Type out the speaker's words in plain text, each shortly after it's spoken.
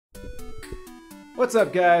What's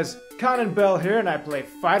up, guys? Conan Bell here, and I play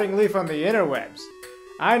Fighting Leaf on the interwebs.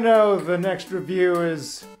 I know the next review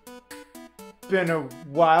has been a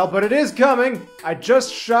while, but it is coming. I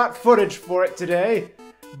just shot footage for it today.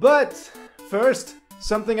 But first,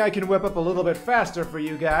 something I can whip up a little bit faster for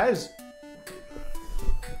you guys.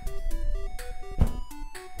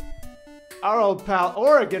 Our old pal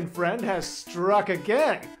Oregon friend has struck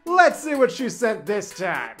again. Let's see what she sent this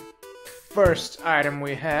time. First item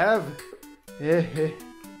we have...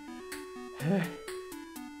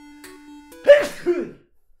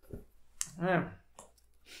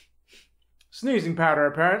 Sneezing powder,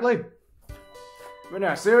 apparently. But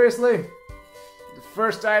no, seriously, the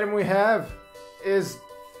first item we have is...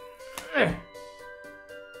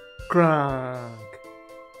 Kronk.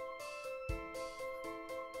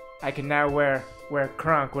 I can now wear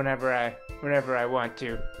Kronk whenever I want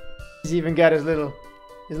to. He's even got his little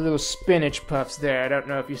spinach puffs there. I don't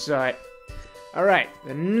know if you saw it. All right,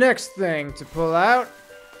 the next thing to pull out.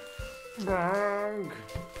 Oh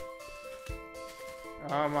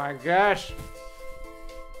my gosh.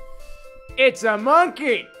 It's a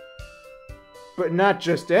monkey! But not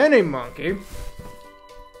just any monkey.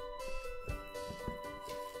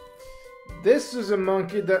 This is a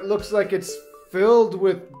monkey that looks like it's filled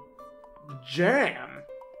with jam.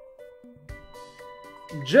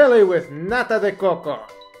 Jelly with nata de coco.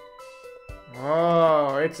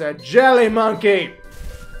 Oh, it's a jelly monkey!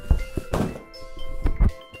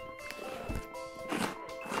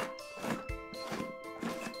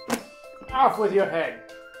 Off with your head!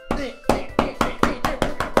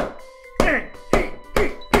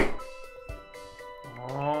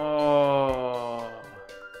 Oh,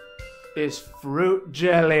 it's fruit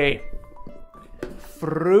jelly.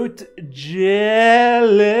 Fruit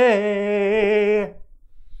jelly.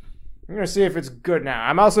 I'm gonna see if it's good now.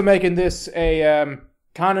 I'm also making this a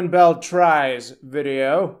Conan Bell tries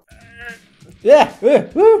video. Yeah,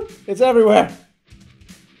 woo, it's everywhere.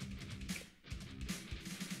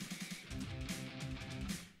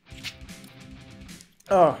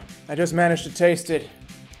 Oh, I just managed to taste it.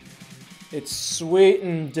 It's sweet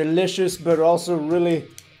and delicious, but also really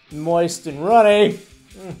moist and runny.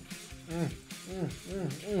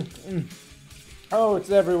 Oh, it's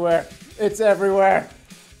everywhere. It's everywhere.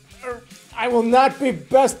 I will not be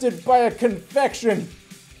bested by a confection.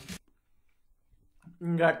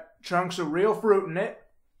 Got chunks of real fruit in it.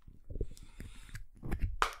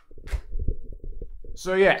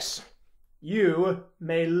 So yes, you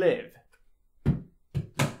may live.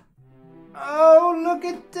 Oh, look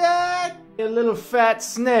at that! A little fat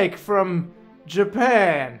snake from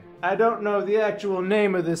Japan. I don't know the actual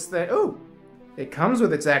name of this thing. Ooh, it comes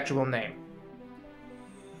with its actual name.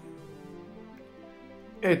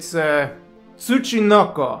 It's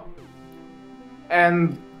Tsuchinoko.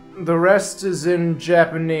 And the rest is in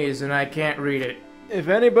Japanese and I can't read it. If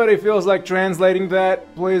anybody feels like translating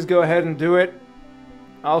that, please go ahead and do it.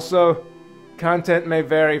 Also, content may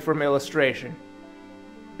vary from illustration.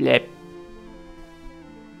 Blip.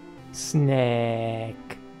 Snack.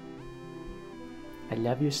 I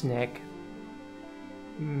love you, snack.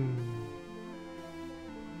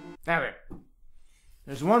 Now then,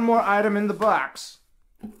 there's one more item in the box.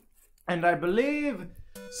 And I believe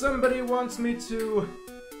somebody wants me to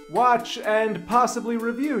watch and possibly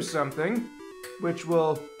review something, which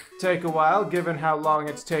will take a while given how long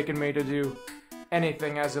it's taken me to do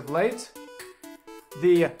anything as of late.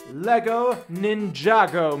 The Lego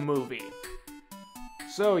Ninjago movie.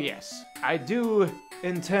 So yes, I do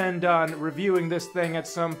intend on reviewing this thing at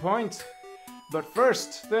some point, but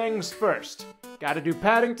first things first. Gotta do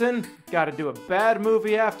Paddington, gotta do a bad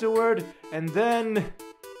movie afterward, and then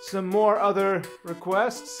some more other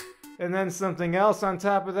requests, and then something else on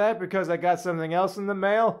top of that because I got something else in the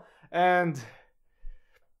mail, and...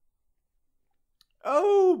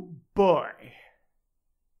 oh boy.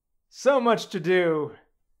 So much to do.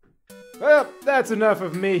 Well, that's enough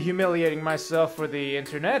of me humiliating myself for the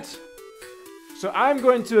internet. So I'm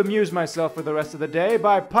going to amuse myself for the rest of the day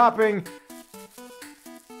by popping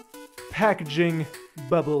packaging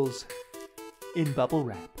bubbles in bubble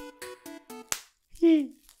wrap.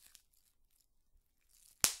 Hee.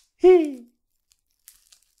 Hee.